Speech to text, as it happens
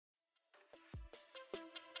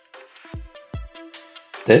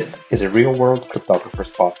This is a Real World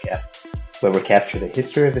Cryptographers podcast, where we capture the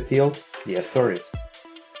history of the field via stories.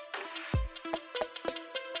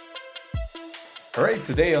 All right,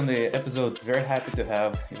 today on the episode, very happy to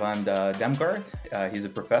have Ivan Damgaard. He's a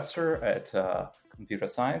professor at computer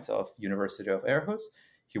science of University of Aarhus.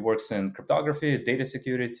 He works in cryptography, data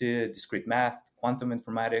security, discrete math, quantum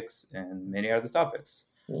informatics, and many other topics.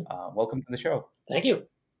 Welcome to the show. Thank you.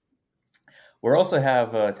 We also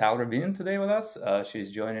have Tal Rabin today with us.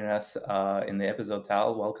 She's joining us in the episode.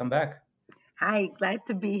 Tal, welcome back. Hi, glad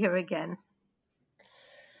to be here again.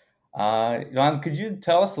 Ivan, could you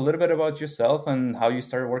tell us a little bit about yourself and how you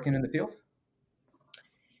started working in the field?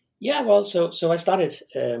 Yeah, well, so I started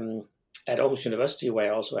at Aarhus University,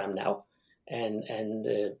 where I also am now, and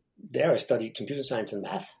there I studied computer science and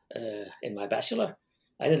math in my bachelor.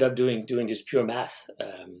 I ended up doing this pure math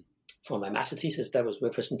for my master thesis. That was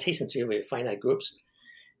representation theory of finite groups,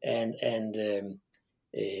 and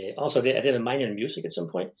also I did a minor in music at some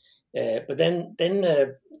point. But then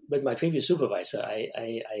with my previous supervisor,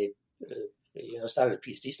 I started a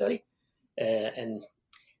PhD study, and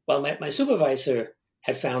well, my supervisor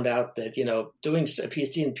had found out that doing a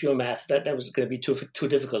PhD in pure math that was going to be too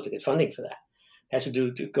difficult to get funding for that. Had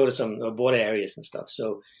to go to some border areas and stuff.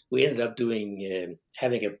 So we ended up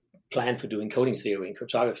having a plan for doing coding theory and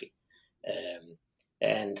cryptography,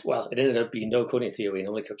 and well, it ended up being no coding theory and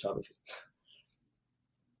only cryptography.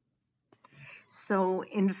 So,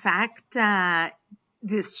 in fact,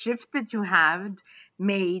 this shift that you have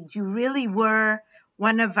made, you really were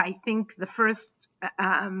one of, I think, the first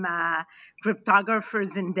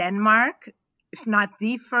cryptographers in Denmark, if not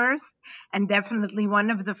the first, and definitely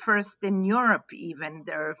one of the first in Europe even.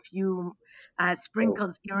 There are a few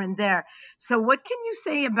sprinkles here and there. So what can you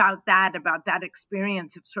say about that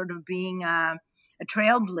experience of sort of being a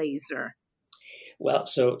trailblazer? Well,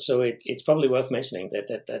 so it's probably worth mentioning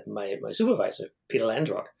that my supervisor, Peter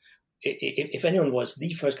Landrock, if anyone was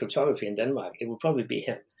the first cryptography in Denmark, it would probably be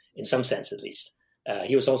him, in some sense at least.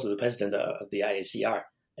 He was also the president of the IACR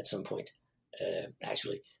at some point,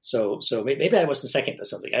 actually. So maybe I was the second or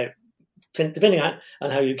something, depending on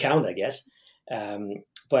how you count, I guess.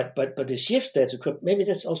 But the shift there to maybe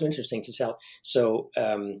that's also interesting to tell. So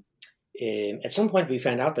at some point we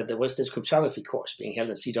found out that there was this cryptography course being held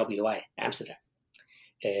in CWI Amsterdam.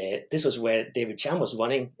 This was where David Cham was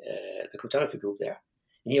running the cryptography group there,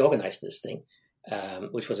 and he organized this thing,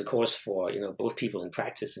 which was a course for both people in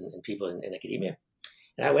practice and people in academia.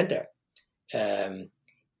 And I went there, and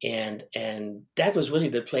that was really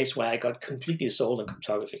the place where I got completely sold on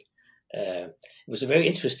cryptography. It was a very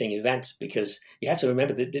interesting event because you have to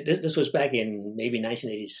remember that this was back in maybe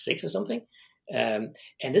 1986 or something, and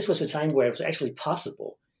this was a time where it was actually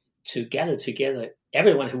possible to gather together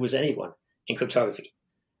everyone who was anyone in cryptography.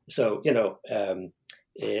 So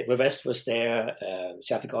Revest was there,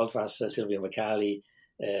 Shafi Goldwasser, Silvia Vakali,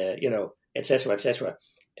 etc., etc.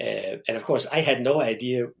 And of course, I had no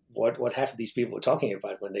idea what half of these people were talking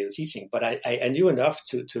about when they were teaching, but I knew enough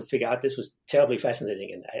to figure out this was terribly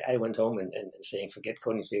fascinating. And I went home and saying, forget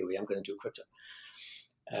coding theory, I'm going to do crypto.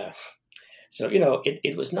 So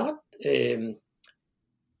it was not in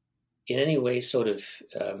any way sort of,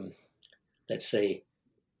 let's say,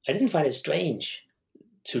 I didn't find it strange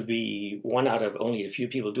to be one out of only a few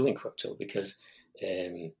people doing crypto, because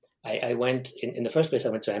I went, in the first place, I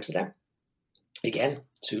went to Amsterdam again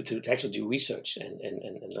to actually do research and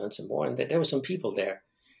learn some more. And there were some people there,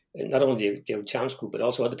 not only the Challenge Group, but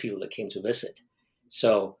also other people that came to visit.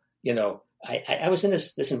 So, I was in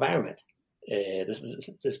this environment,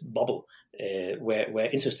 this bubble where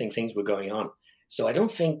interesting things were going on. So I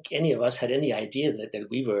don't think any of us had any idea that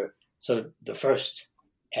we were sort of the first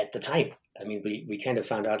at the time. I mean, we kind of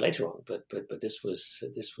found out later on, but this was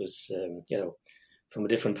from a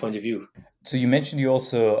different point of view. So you mentioned you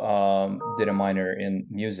also did a minor in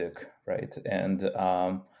music, right? And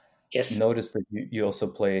yes, noticed that you also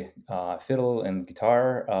play fiddle and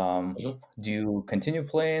guitar. Mm-hmm. Do you continue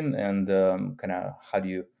playing, and kind of how do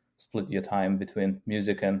you split your time between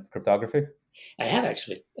music and cryptography? I have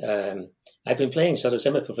actually. I've been playing sort of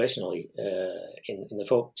semi-professionally in the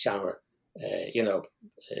folk genre.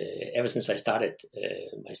 Ever since I started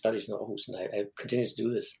my studies in Aarhus, and I continue to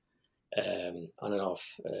do this on and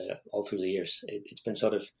off all through the years. It's been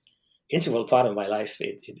sort of integral part of my life.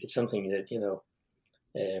 It's something that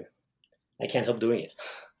I can't help doing it.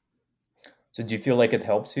 So do you feel like it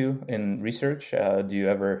helps you in research? Do you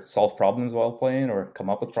ever solve problems while playing or come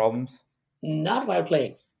up with problems? Not while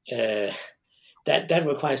playing. That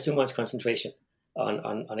requires too much concentration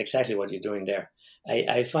on exactly what you're doing there.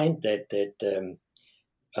 I find that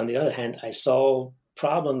on the other hand, I solve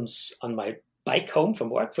problems on my bike home from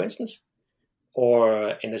work, for instance,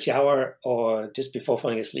 or in the shower, or just before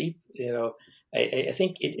falling asleep. I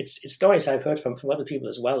think it's stories I've heard from other people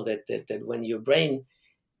as well, that when your brain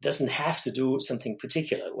doesn't have to do something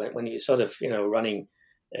particular, when you're sort of running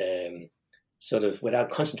sort of without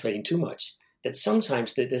concentrating too much, that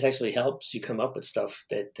sometimes this actually helps you come up with stuff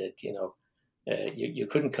that you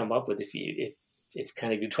couldn't come up with if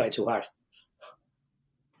kind of you try too hard.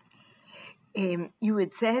 You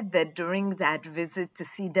had said that during that visit to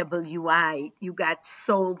CWI, you got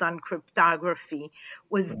sold on cryptography.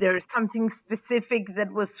 Was there something specific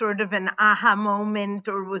that was sort of an aha moment,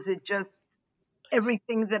 or was it just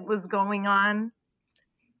everything that was going on?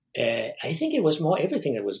 I think it was more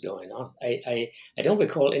everything that was going on. I don't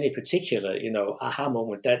recall any particular, aha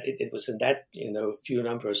moment. That it was in that, few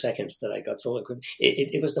number of seconds that I got sold.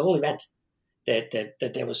 It was the whole event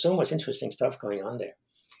that there was so much interesting stuff going on there.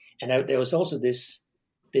 And there was also this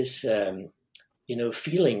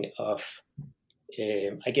feeling of,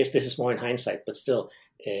 I guess this is more in hindsight, but still,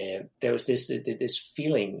 there was this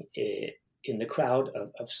feeling in the crowd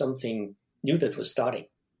of something new that was starting,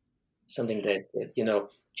 something that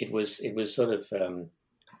it was sort of the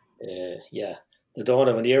dawn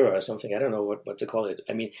of an era or something. I don't know what to call it.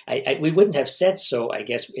 I mean, we wouldn't have said so, I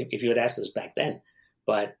guess, if you had asked us back then,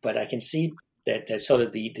 but I can see that sort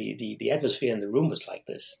of the atmosphere in the room was like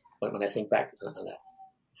this when I think back on that.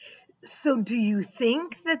 So do you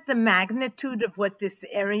think that the magnitude of what this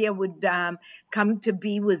area would come to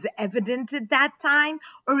be was evident at that time,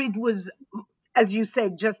 or it was, as you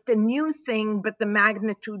said, just a new thing, but the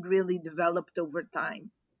magnitude really developed over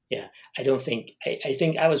time? Yeah, I don't think, I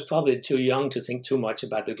think I was probably too young to think too much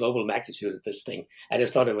about the global magnitude of this thing. I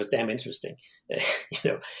just thought it was damn interesting,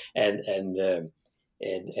 and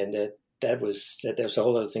there was a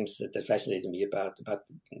whole lot of things that fascinated me about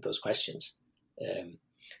those questions.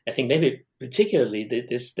 I think maybe particularly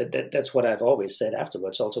that's what I've always said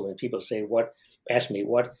afterwards. Also, when people ask me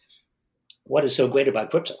what is so great about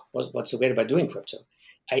crypto, what's so great about doing crypto,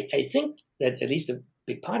 I think that at least a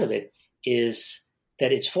big part of it is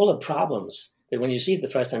that it's full of problems that when you see it the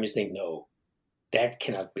first time, you think, no, that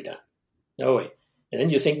cannot be done. No way. And then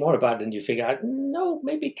you think more about it and you figure out, no,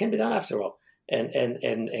 maybe it can be done after all.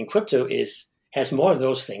 And crypto has more of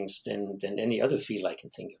those things than any other field I can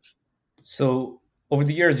think of. So over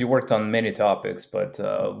the years, you worked on many topics, but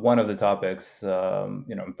one of the topics,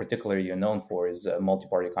 in particular, you're known for is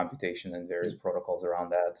multi-party computation and various protocols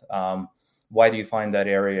around that. Why do you find that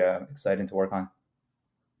area exciting to work on?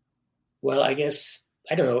 Well, I guess,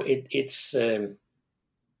 I don't know. It's at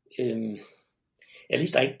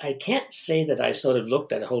least I can't say that I sort of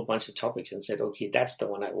looked at a whole bunch of topics and said, okay, that's the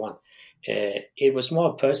one I want. It was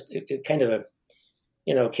more kind of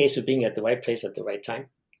a case of being at the right place at the right time.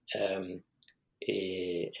 And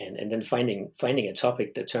then finding a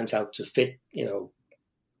topic that turns out to fit,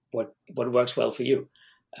 what works well for you.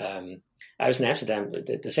 I was in Amsterdam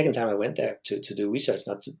the second time I went there to do research,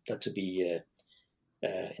 not to be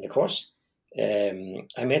in a course.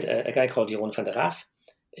 I met a guy called Jeroen van der Graaf,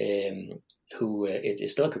 who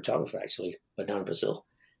is still a cryptographer actually, but now in Brazil.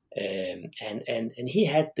 And he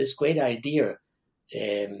had this great idea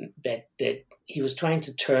that he was trying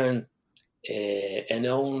to turn a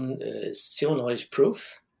known zero knowledge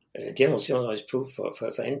proof, general zero knowledge proof for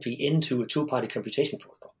NP into a two-party computation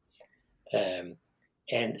protocol.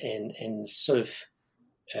 And sort of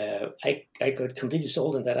I got completely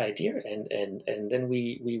sold on that idea, and then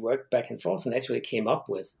we worked back and forth and actually came up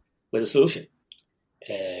with a solution.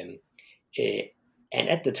 And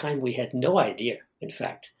at the time we had no idea, in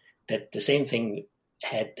fact, that the same thing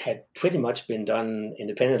had pretty much been done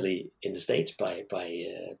independently in the States by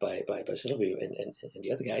Silvio and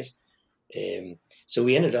the other guys. So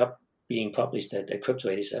we ended up being published at Crypto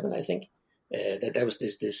 87, I think. That was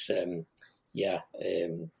this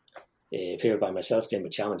paper by myself, Jim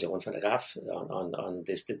Cham, and Jeroen van der Graaf on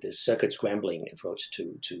this circuit scrambling approach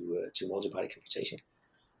to multi-party computation.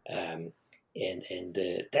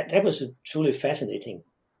 That was a truly fascinating,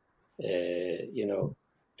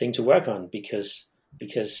 thing to work on because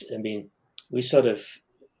I mean, we sort of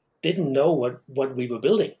didn't know what we were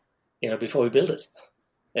building, before we built it.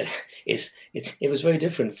 It was very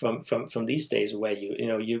different from these days where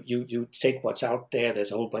you take what's out there.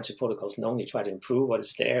 There's a whole bunch of protocols known. You try to improve what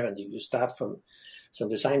is there, and you start from some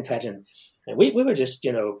design pattern. And we were just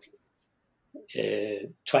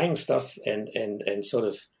trying stuff and sort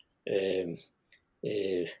of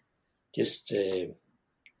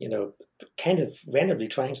kind of randomly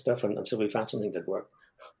trying stuff until we found something that worked.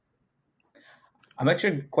 I'm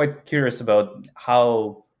actually quite curious about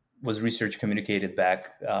how was research communicated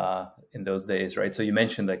back in those days, right? So you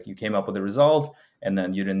mentioned like you came up with a result, and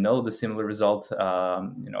then you didn't know the similar result,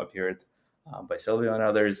 appeared by Silvio and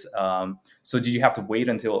others. So did you have to wait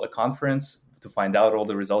until a conference to find out all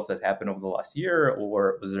the results that happened over the last year,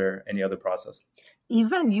 or was there any other process?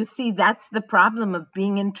 Even, you see, that's the problem of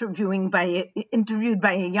being interviewed by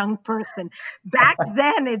a young person. Back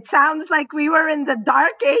then, it sounds like we were in the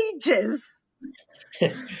dark ages.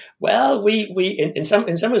 Well, we in some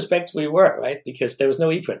respects we were, right, because there was no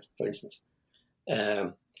ePrint, for instance.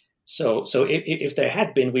 So if there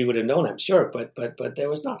had been, we would have known, I'm sure, but there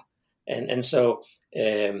was not, and so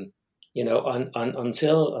until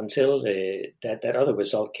that other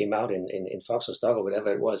result came out in Fox or Stock or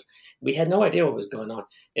whatever it was, we had no idea what was going on.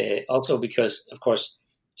 Also because, of course,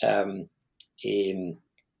 the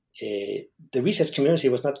research community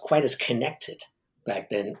was not quite as connected back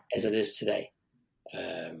then as it is today,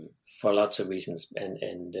 for lots of reasons,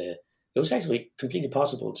 and it was actually completely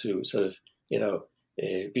possible to sort of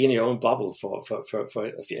be in your own bubble for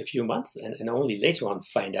a few months, and only later on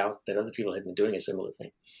find out that other people had been doing a similar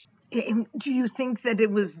thing. Do you think that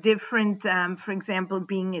it was different, for example,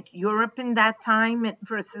 being at Europe in that time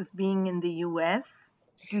versus being in the US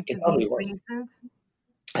due to these reasons?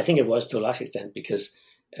 I think it was to a large extent because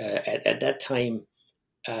at that time,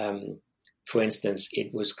 for instance,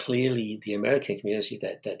 it was clearly the American community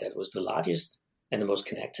that was the largest and the most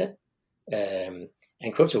connected. And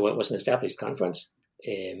crypto was an established conference.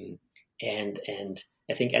 And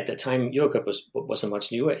I think at the time, Eurocrypt was a much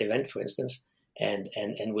newer event, for instance, and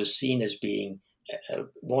was seen as being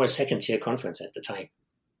more a second-tier conference at the time.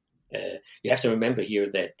 You have to remember here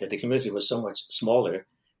that the community was so much smaller,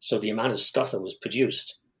 so the amount of stuff that was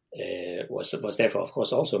produced was therefore, of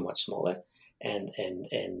course, also much smaller. And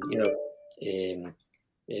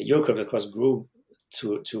Eurocrypt, of course, grew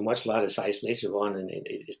to a much larger size later on, and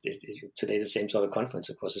it's today the same sort of conference,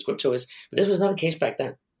 of course, as crypto is. But this was not the case back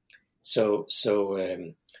then. So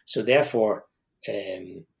therefore,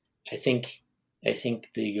 I think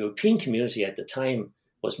the European community at the time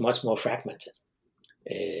was much more fragmented.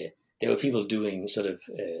 There were people doing sort of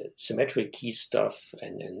symmetric key stuff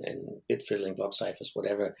and bit fiddling, block ciphers,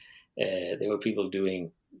 whatever. There were people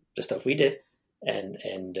doing the stuff we did, and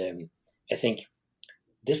I think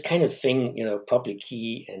this kind of thing, public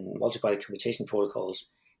key and multi-party computation protocols,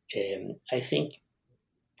 I think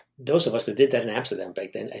those of us that did that in Amsterdam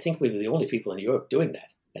back then, I think we were the only people in Europe doing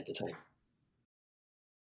that at the time.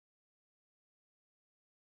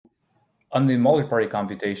 On the multi-party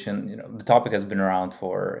computation, the topic has been around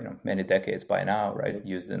for many decades by now, right?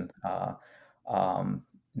 Used in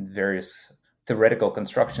various theoretical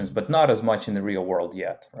constructions, but not as much in the real world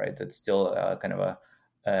yet, right? It's still kind of a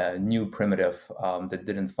new primitive that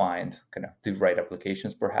didn't find kind of the right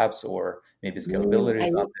applications, perhaps, or maybe scalability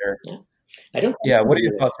is not there. I don't. Yeah, what are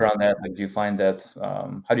your thoughts around that? Like, do you find that?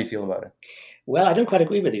 How do you feel about it? Well, I don't quite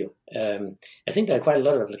agree with you. I think there are quite a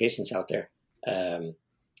lot of applications out there.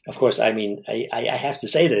 Of course, I mean, I have to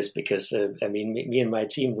say this because me and my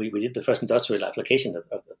team we did the first industrial application of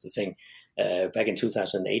the thing back in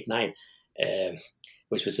 2008-9,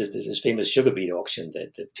 which was this famous sugar beet auction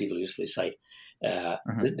that people usually cite.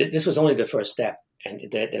 This was only the first step, and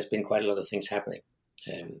there's been quite a lot of things happening.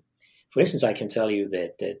 For instance, I can tell you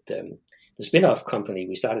that the spin-off company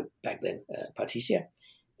we started back then, Partisia,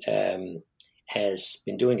 has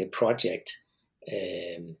been doing a project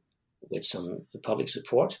with some public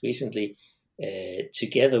support recently,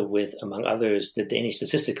 together with, among others, the Danish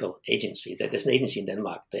Statistical Agency. There's an agency in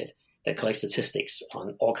Denmark that collects statistics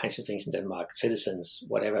on all kinds of things in Denmark, citizens,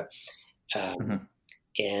 whatever.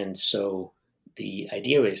 And so the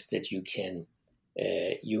idea is that you can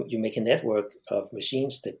you make a network of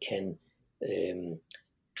machines that can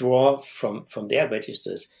draw from their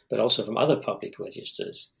registers, but also from other public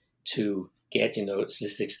registers to get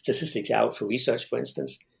statistics out for research, for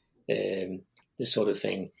instance, this sort of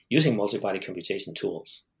thing, using multi-party computation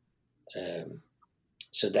tools.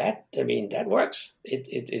 So that works.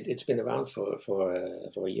 It's been around for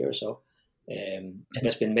a year or so, and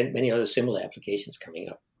there's been many other similar applications coming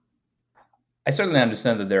up. I certainly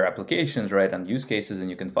understand that there are applications, right, and use cases,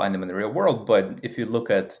 and you can find them in the real world. But if you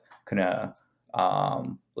look at kind of,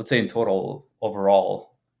 let's say in total,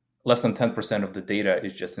 overall, less than 10% of the data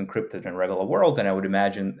is just encrypted in regular world. And I would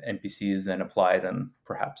imagine MPC is then applied in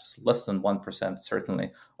perhaps less than 1%,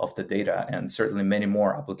 certainly, of the data, and certainly many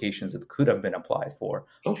more applications that could have been applied for,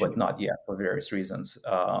 but not yet for various reasons.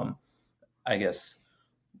 I guess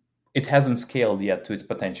it hasn't scaled yet to its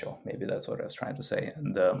potential. Maybe that's what I was trying to say.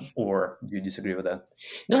 And or do you disagree with that?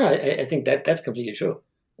 No, I think that's completely true.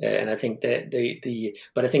 And I think that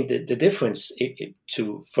but I think the difference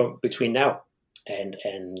between now and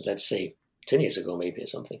let's say 10 years ago maybe or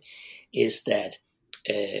something is that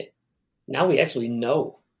now we actually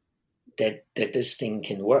know that this thing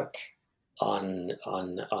can work on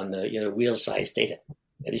real size data,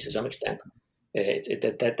 at least to some extent.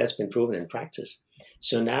 That's been proven in practice.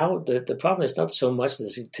 So now the problem is not so much that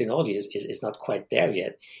the technology is not quite there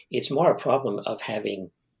yet. It's more a problem of having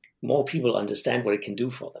more people understand what it can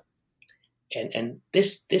do for them. And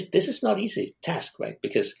this is not easy task, right?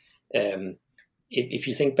 Because if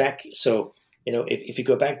you think back, so if you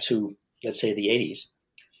go back to, let's say, the 80s,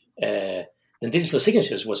 then digital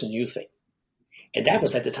signatures was a new thing. And that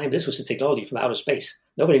was at the time, this was a technology from outer space.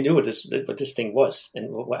 Nobody knew what this thing was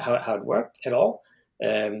and how it worked at all.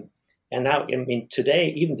 And now, I mean,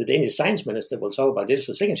 today, even the Danish science minister will talk about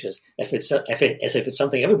digital signatures as if it's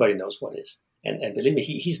something everybody knows what is. And believe me,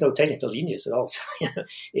 he's no technical genius at all. So,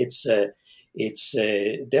 it's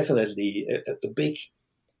definitely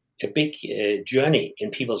a big journey in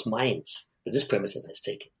people's minds that this primitive has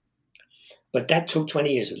taken. But that took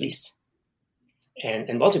 20 years at least.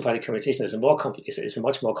 And multi-party computation is a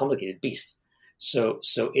much more complicated beast. So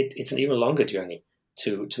it's an even longer journey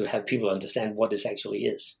to have people understand what this actually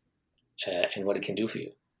is and what it can do for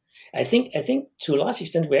you. I think to a large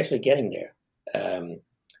extent we're actually getting there.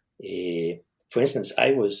 For instance,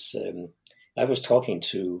 I was talking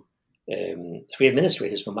to 3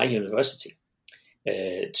 administrators from my university,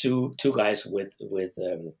 two guys with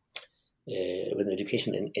an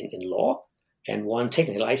education in law, and one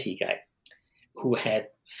technical IT guy, who had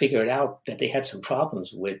figured out that they had some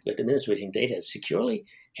problems with administrating data securely,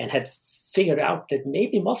 and had figured out that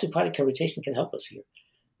maybe multi-party computation can help us here.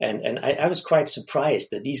 And I was quite surprised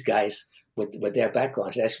that these guys, with their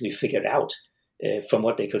background, had actually figured out from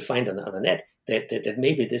what they could find on the net that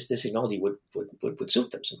maybe this technology would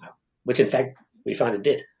suit them somehow. Which in fact we found it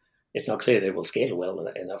did. It's not clear that it will scale well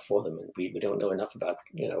enough for them, and we don't know enough about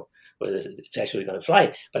whether it's actually going to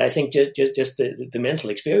fly. But I think just the mental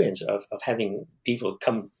experience of having people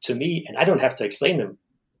come to me, and I don't have to explain them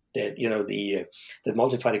that that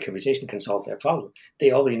multi-party computation can solve their problem.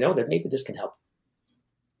 They already know that maybe this can help.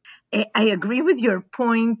 I agree with your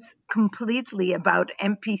point completely about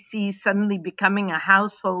MPC suddenly becoming a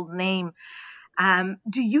household name.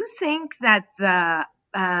 Do you think that the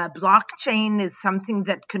blockchain is something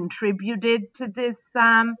that contributed to this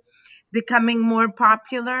becoming more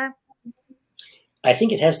popular? I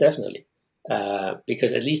think it has definitely,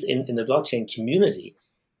 because at least in the blockchain community,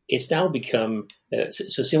 it's now become,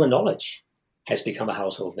 so zero knowledge has become a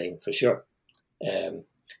household name for sure. And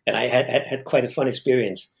I had quite a fun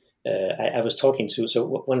experience. I was talking to,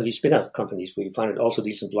 so one of these spin-off companies we founded also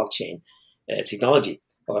deals in blockchain technology,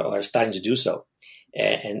 or are starting to do so.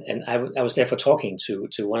 And I was therefore talking to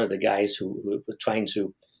one of the guys who were trying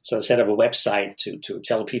to sort of set up a website to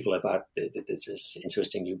tell people about this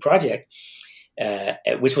interesting new project,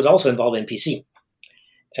 which would also involve MPC.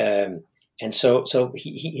 And so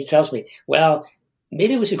he tells me, well,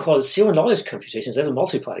 maybe we should call it zero knowledge computation instead of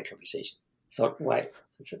multi-party computation. I thought, why?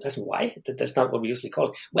 Why? That's not what we usually call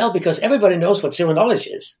it. Well, because everybody knows what zero knowledge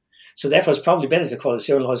is. So therefore, it's probably better to call it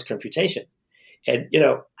zero knowledge computation. And,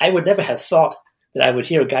 I would never have thought that I would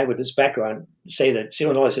hear a guy with this background say that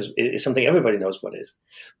zero knowledge is something everybody knows what is.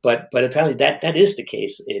 But apparently that is the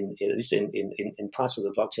case, at least in parts of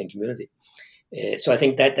the blockchain community. So I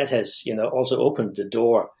think that has, also opened the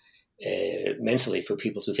door mentally for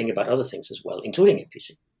people to think about other things as well, including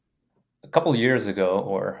MPC. A couple of years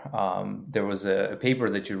ago, there was a paper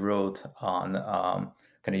that you wrote on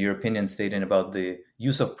kind of your opinion stating about the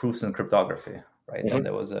use of proofs in cryptography, right? Mm-hmm. And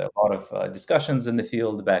there was a lot of discussions in the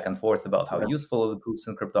field back and forth about how useful are the proofs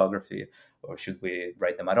in cryptography, or should we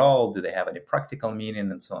write them at all? Do they have any practical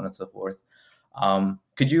meaning, and so on and so forth?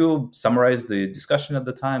 Could you summarize the discussion at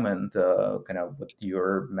the time and kind of what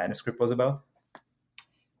your manuscript was about?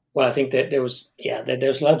 Well, I think that there was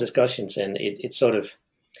a lot of discussions, and it sort of,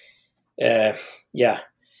 it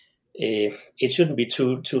shouldn't be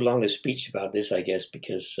too long a speech about this, I guess,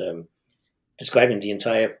 because describing the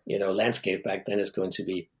entire landscape back then is going to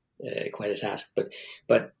be quite a task.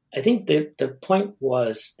 But I think the point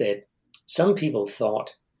was that some people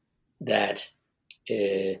thought that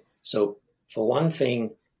so for one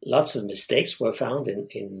thing, lots of mistakes were found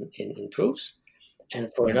in proofs,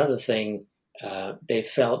 and for another thing, they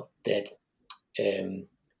felt that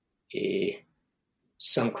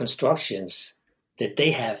some constructions that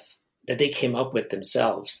they came up with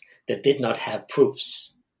themselves that did not have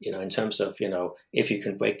proofs, in terms of, if you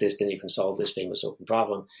can break this, then you can solve this famous open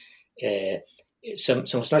problem. Some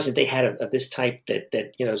constructions they had of this type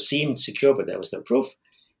that seemed secure, but there was no proof.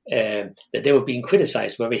 that they were being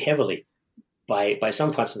criticized very heavily by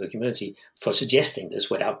some parts of the community for suggesting this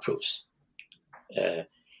without proofs.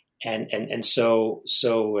 And so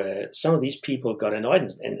some of these people got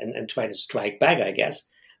annoyed and tried to strike back, I guess,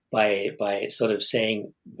 by sort of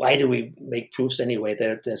saying, why do we make proofs anyway?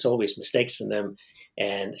 There's always mistakes in them,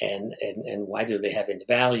 and why do they have any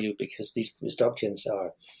value? Because these constructions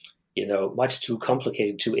are, much too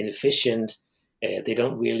complicated, too inefficient. They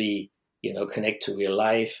don't really, connect to real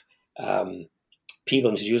life.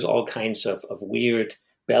 People introduce all kinds of weird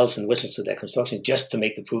bells and whistles to their construction just to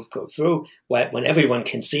make the proof go through, when everyone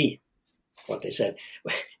can see what they said.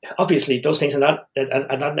 Obviously, those things are not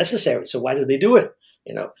necessary. So why do they do it?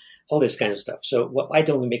 All this kind of stuff. So why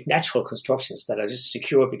don't we make natural constructions that are just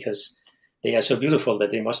secure because they are so beautiful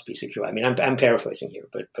that they must be secure? I mean, I'm paraphrasing here,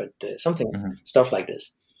 but something stuff like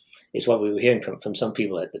this is what we were hearing from some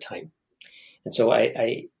people at the time. And so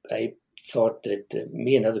I thought that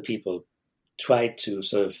me and other people tried to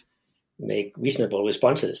sort of make reasonable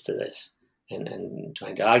responses to this, and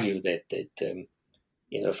trying to argue that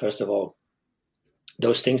first of all,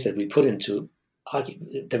 those things that we put into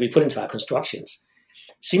our constructions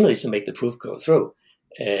seemingly to make the proof go through.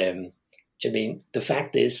 I mean, the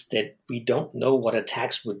fact is that we don't know what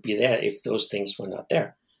attacks would be there if those things were not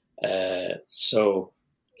there.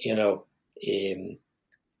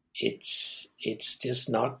 It's just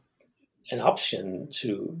not an option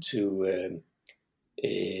to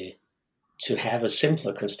have a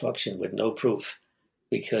simpler construction with no proof,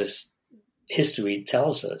 because history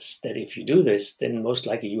tells us that if you do this, then most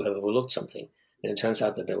likely you have overlooked something, and it turns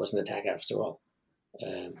out that there was an attack after all.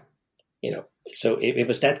 So it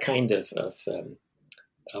was that kind of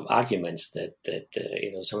arguments that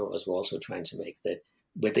some of us were also trying to make, that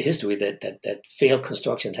with the history that failed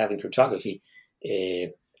constructions having cryptography,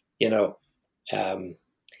 it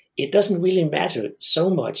doesn't really matter so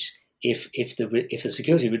much if the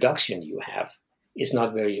security reduction you have is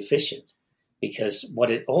not very efficient, because what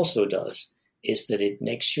it also does is that it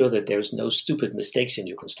makes sure that there's no stupid mistakes in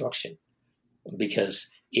your construction. Because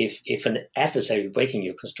if an adversary breaking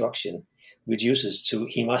your construction reduces to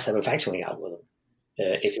he must have a factoring algorithm,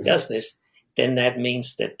 if he does this, then that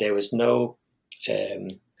means that there's no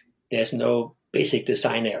basic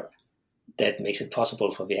design error that makes it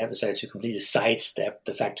possible for the adversary to completely sidestep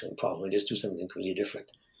the factoring problem and just do something completely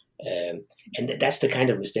different. And that's the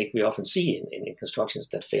kind of mistake we often see in constructions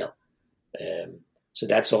that fail. So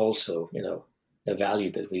that's also, a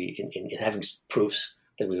value that we, in having proofs,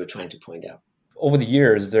 that we were trying to point out. Over the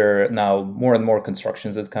years, there are now more and more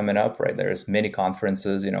constructions that are coming up, right? There's many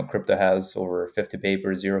conferences, Crypto has over 50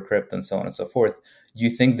 papers, ZeroCrypt, and so on and so forth. Do you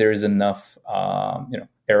think there is enough,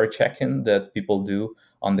 error checking that people do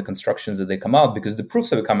on the constructions that they come out? Because the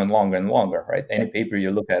proofs are becoming longer and longer, right? Any paper you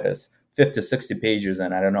look at is 50, 60 pages,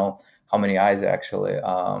 and I don't know how many eyes are actually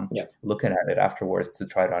looking at it afterwards to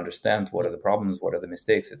try to understand what are the problems, what are the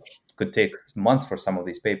mistakes. It could take months for some of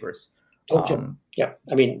these papers. Oh, sure. Yeah,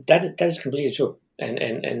 I mean, that is completely true.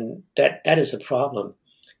 And that is a problem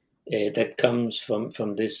that comes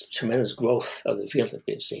from this tremendous growth of the field that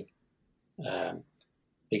we've seen.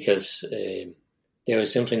 Because there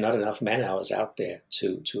is simply not enough man hours out there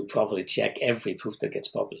to properly check every proof that gets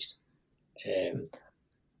published.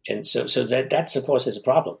 And so that's, of course, is a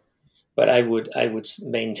problem. But I would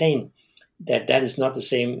maintain that is not the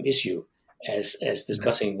same issue as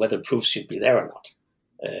discussing whether proofs should be there or not.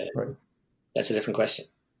 Right. That's a different question.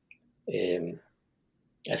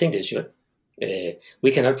 I think they should.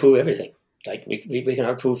 We cannot prove everything. Like we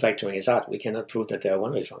cannot prove factoring is art. We cannot prove that there are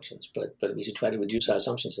one-way functions, but we should try to reduce our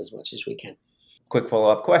assumptions as much as we can. Quick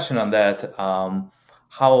follow-up question on that.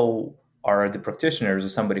 How are the practitioners or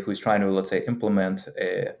somebody who's trying to, let's say, implement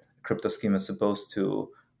a crypto schema supposed to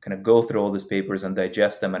kind of go through all these papers and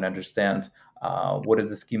digest them and understand what is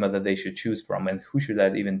the schema that they should choose from, and who should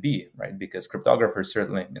that even be, right? Because cryptographers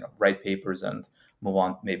certainly, write papers and move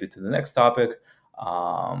on maybe to the next topic.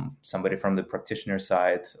 Somebody from the practitioner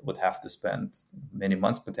side would have to spend many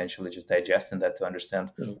months potentially just digesting that to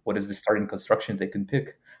understand what is the starting construction they can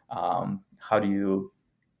pick. How do you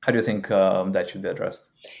think that should be addressed?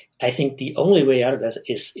 I think the only way out of that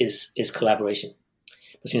is collaboration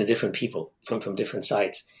between the different people from different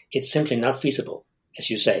sides. It's simply not feasible,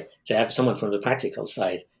 as you say, to have someone from the practical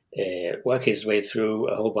side work his way through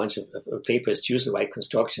a whole bunch of papers, choose the right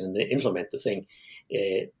construction, and then implement the thing.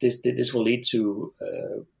 This will lead to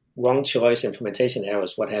wrong choice, implementation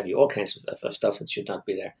errors, what have you, all kinds of stuff that should not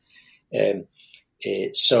be there.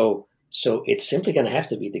 So it's simply going to have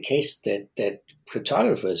to be the case that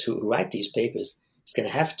cryptographers who write these papers is going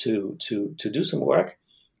to have to do some work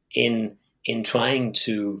in trying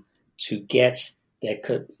to get that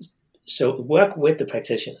could work with the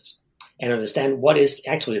practitioners and understand what is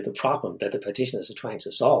actually the problem that the practitioners are trying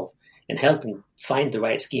to solve, and help them find the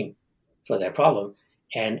right scheme for their problem.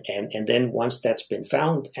 And then once that's been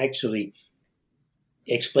found, actually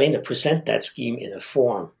explain or present that scheme in a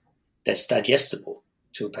form that's digestible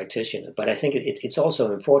to a practitioner. But I think it's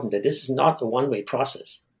also important that this is not a one-way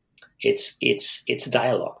process. It's a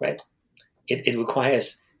dialogue, right? It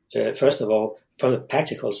requires, first of all, from the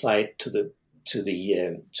practical side to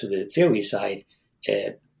the theory side,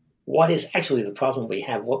 what is actually the problem we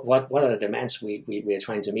have? What are the demands we are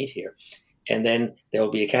trying to meet here? And then there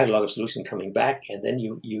will be a catalog of solutions coming back, and then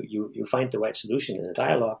you find the right solution in a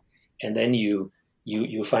dialogue, and then you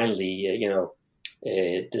finally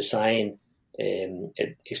design an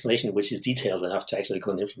explanation which is detailed enough to actually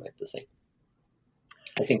go and implement the thing.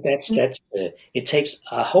 I think that's it takes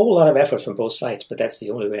a whole lot of effort from both sides, but that's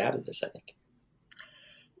the only way out of this, I think.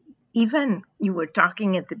 Even you were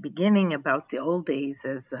talking at the beginning about the old days,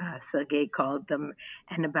 as Sergey called them,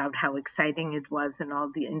 and about how exciting it was and all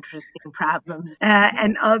the interesting problems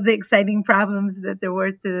and all the exciting problems that there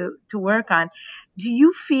were to work on. Do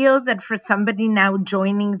you feel that for somebody now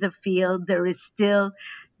joining the field, there is still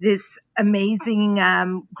this amazing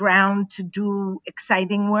ground to do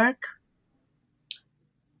exciting work?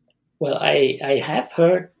 Well, I have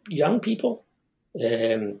heard young people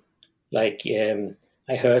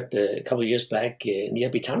I heard a couple of years back, Nir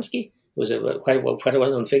Bitansky, who was quite a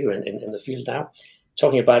well-known figure in the field now,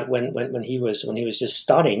 talking about when he was just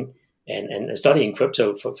starting and studying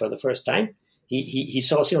crypto for the first time. He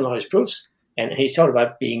saw zero knowledge proofs, and he talked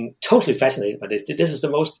about being totally fascinated by this. This is the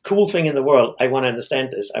most cool thing in the world. I want to understand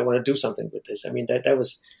this. I want to do something with this. I mean, that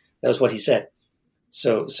was what he said.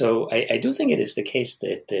 So I do think it is the case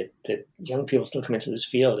that young people still come into this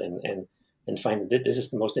field and find that this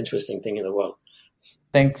is the most interesting thing in the world.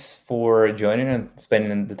 Thanks for joining and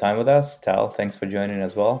spending the time with us. Tal, thanks for joining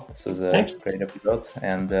as well. This was a great episode.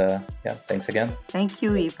 And thanks again. Thank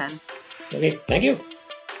you, Ivan. Okay, thank you.